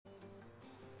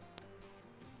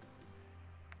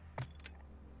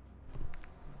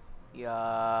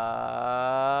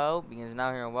Yo, begins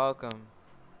now here and welcome.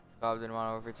 Call of Duty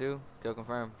Modern Warfare 2. Kill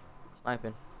confirmed.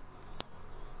 Sniping.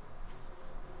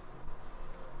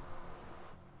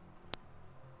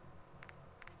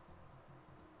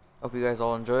 Hope you guys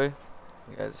all enjoy.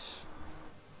 You guys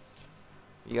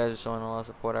are showing a lot of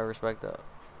support. I respect that.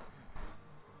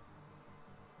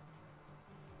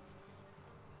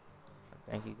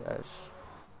 Thank you guys.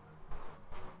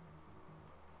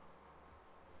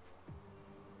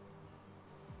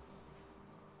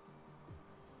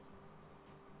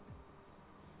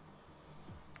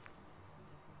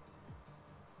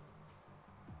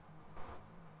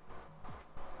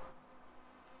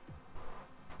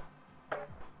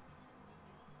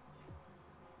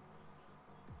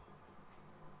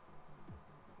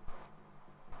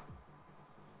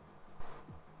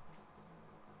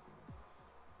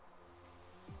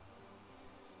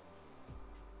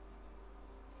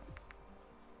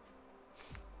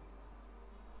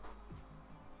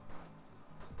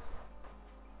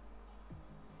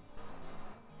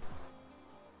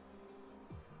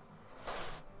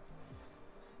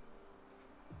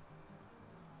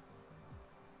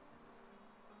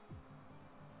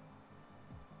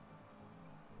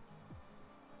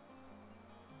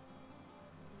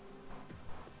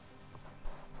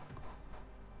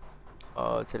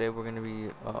 Today we're gonna be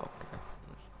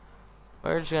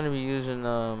we're just gonna be using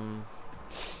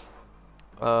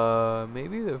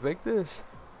maybe the Victus.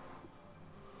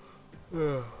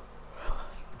 Yeah.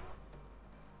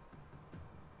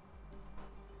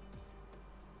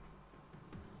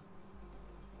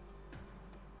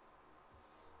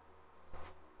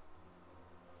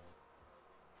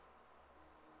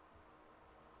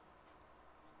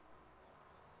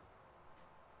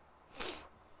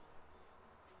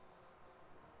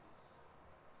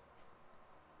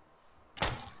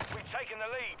 Taking the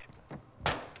lead.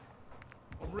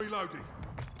 I'm reloading.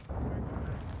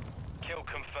 Kill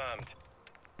confirmed.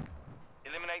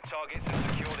 Eliminate targets and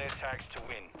secure their tags to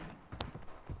win.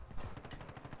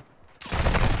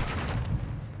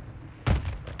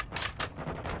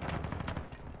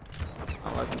 I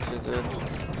like this shit good.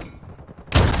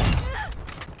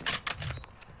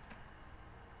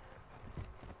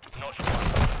 Not one.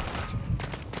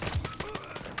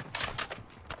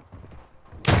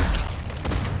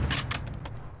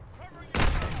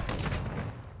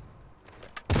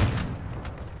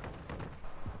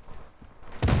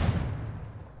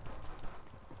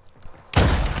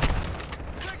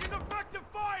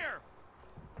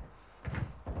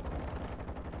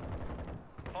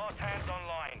 Hands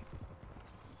online.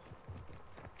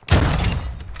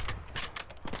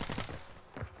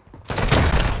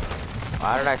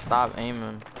 Why did I stop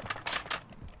aiming?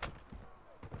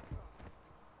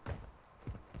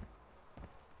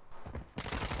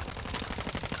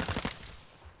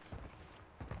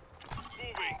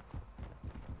 Moving.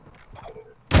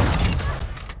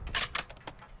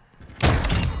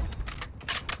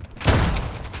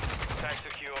 Tag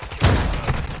secure.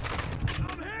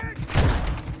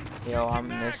 Yo, I'm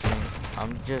missing.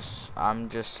 I'm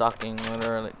just sucking,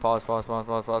 literally. Pause.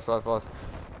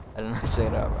 I did not say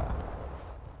that, bro.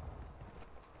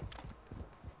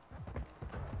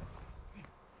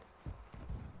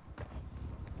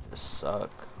 Just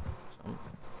suck.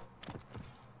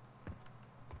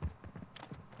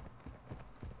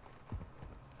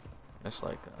 It's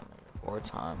like 4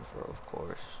 times, bro, of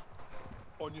course.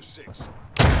 On your 6.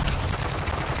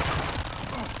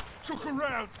 Took a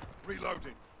round.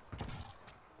 Reloading.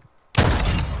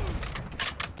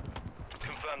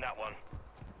 Confirm that one.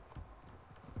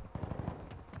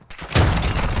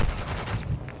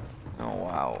 Oh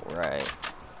wow, right.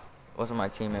 Wasn't my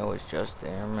teammate was just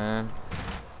there, man?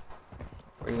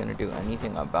 Were you gonna do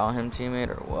anything about him, teammate,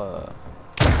 or what?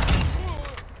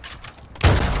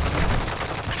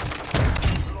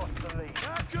 Lost the lead.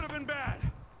 That could have been bad.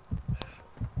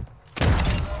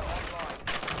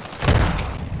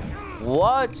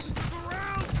 What?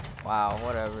 Wow,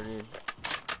 whatever, dude.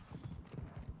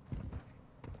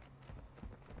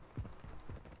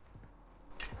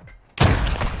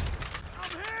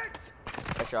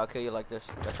 Bet you I'll kill you like this.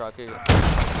 Bet you I'll kill you. Wow.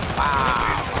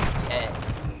 Yeah.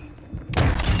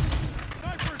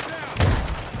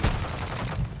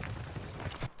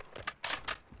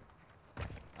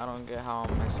 I don't get how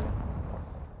I'm missing.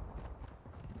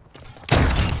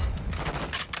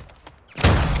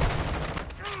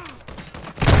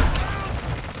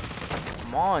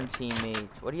 Come on,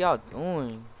 teammates. What are y'all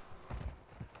doing?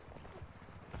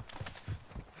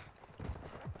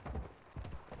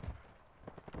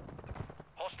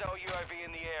 Hostile UAV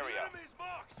in the area. Enemies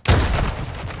marked.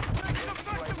 Taking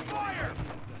effective fire.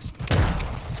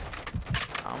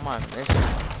 How am I missing?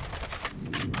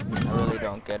 I really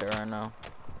don't get it right now.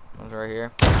 One's right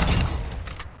here.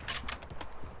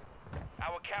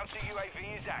 Our counter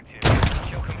UAV is active.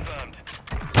 Kill confirmed.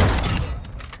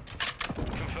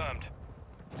 Confirmed.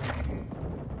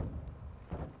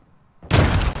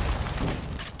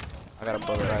 I got a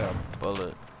bullet, I got a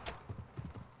bullet.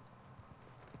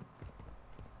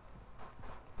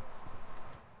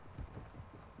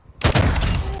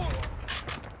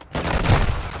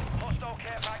 Hostile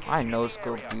care package I know in the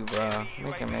scope area. you, bro. Enemy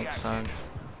Make it UAV make active. sense.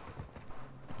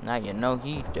 Now you know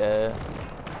he dead.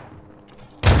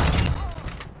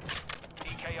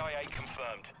 EKIA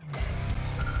confirmed.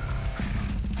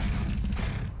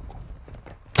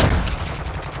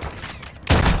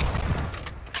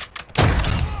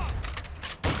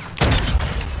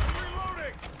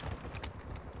 Reloading!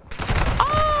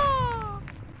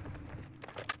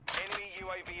 Enemy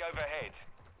UAV overhead.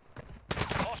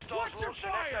 Hostiles Watch your launched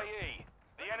an fire! SAE.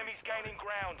 The enemy's gaining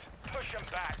ground. Push them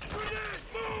back. Grenade!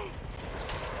 Move!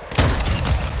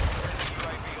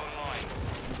 UAV online.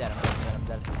 I'm dead, I'm dead, I'm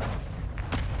dead, I'm dead.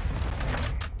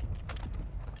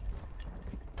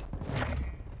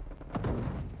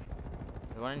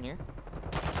 There's one in here.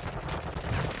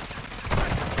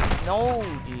 No,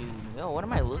 dude. Yo, what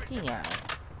am I looking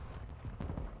at?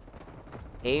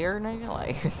 Air, nigga?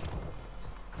 Like.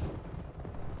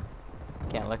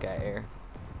 Can't look at air.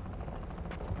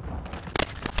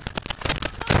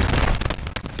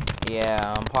 Yeah,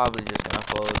 I'm probably just gonna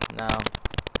close now.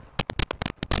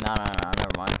 No,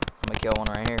 never mind. I'm gonna kill one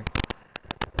right here.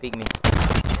 Peek me.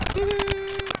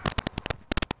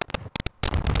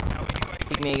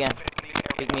 Peek me again.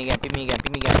 Peek me again, peek me again,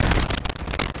 peek me again.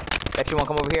 Bet you won't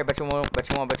come over here, bet you won't, bet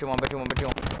you won't, bet you won't, bet you won't, bet you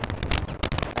won't.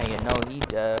 Now you know he's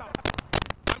dead.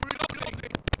 I'm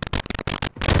reloading!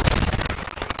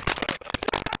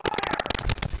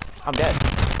 I'm dead.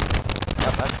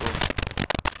 Yep, that's cool.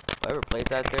 Whoever plays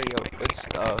that there, yo, good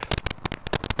stuff.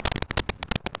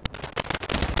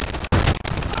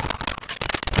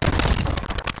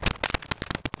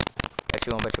 Bet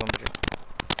you won't, bet you won't, bet you won't.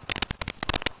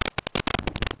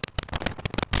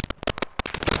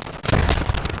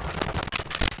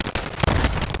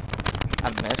 I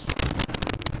missed.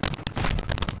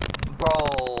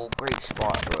 Bro, great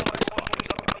spot, bro. Great spot.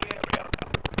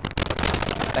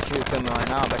 Bet you kill me right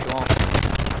now, bet you won't.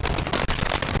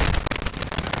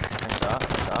 Nice shot,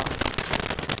 nice shot.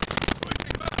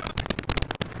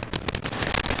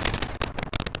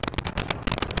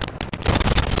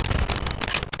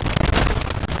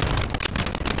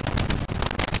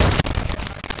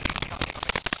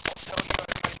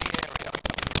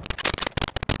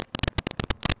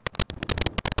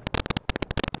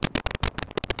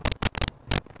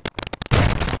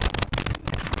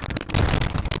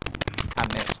 I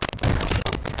missed.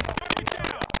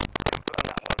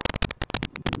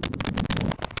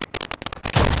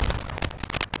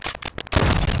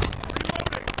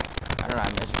 I don't know, I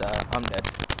missed that. I'm dead.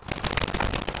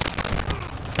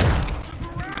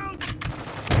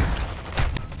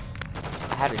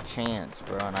 I had a chance,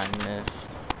 bro, and I missed.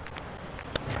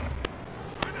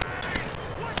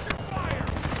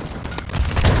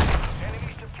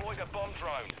 Enemies deployed a bomb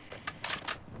drone.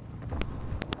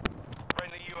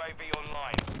 Friendly UAV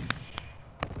online.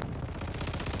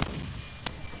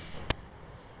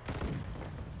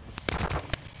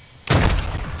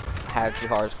 I had to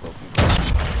hard scope you, bro.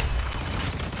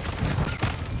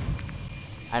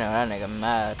 I know that nigga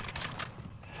mad.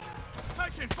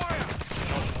 Taking fire!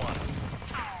 Not one.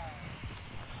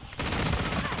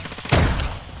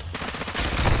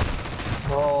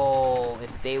 Bro,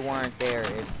 if they weren't there,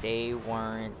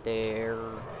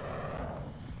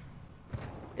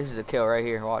 This is a kill right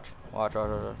here. Watch. Watch.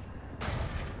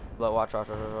 Look, watch.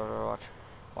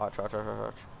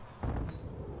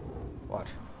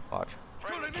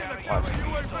 Friendly Pulling in the counter counter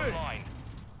UAV UAV. online.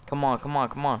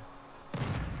 Come on.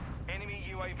 Enemy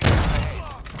UAV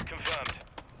overhead. Confirmed.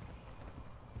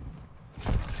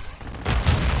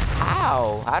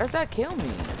 How? How does that kill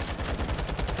me?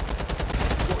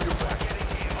 Got your back. Getting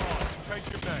hit hard. Change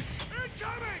your backs.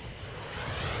 Incoming!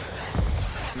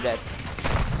 I'm dead.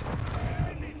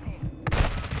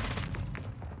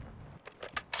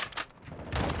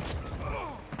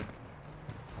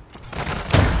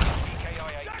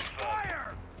 EKIA Check confirmed.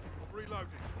 fire! Reloading.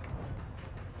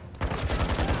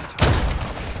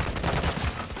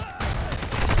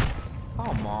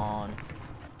 Come on.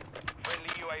 Friendly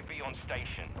UAV on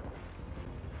station.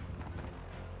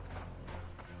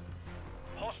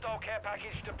 Hostile care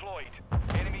package deployed.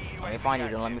 Enemy UAV Let me find you.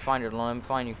 active. Don't let me find you. Don't let me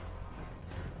find you.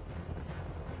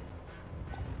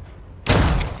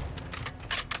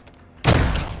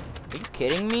 Are you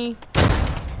kidding me?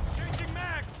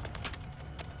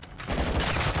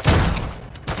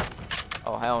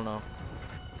 hell no.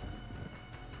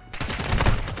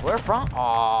 Where from?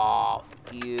 Oh,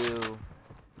 you.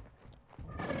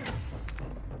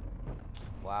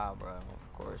 Wow, bro.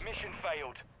 Of course. Mission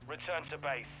failed. Return to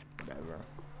base. Whatever.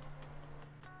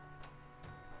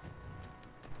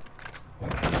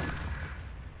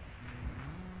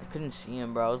 I couldn't see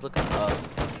him, bro. I was looking up.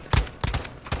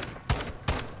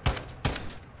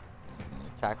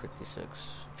 Attack 56.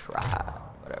 Try.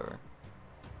 Whatever.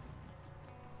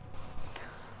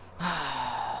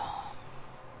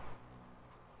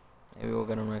 Maybe we'll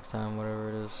get him next time, whatever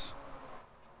it is.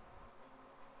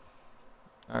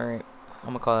 Alright. I'm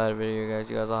gonna call that a video, guys.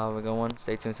 You guys all have a good one.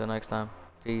 Stay tuned till next time.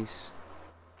 Peace.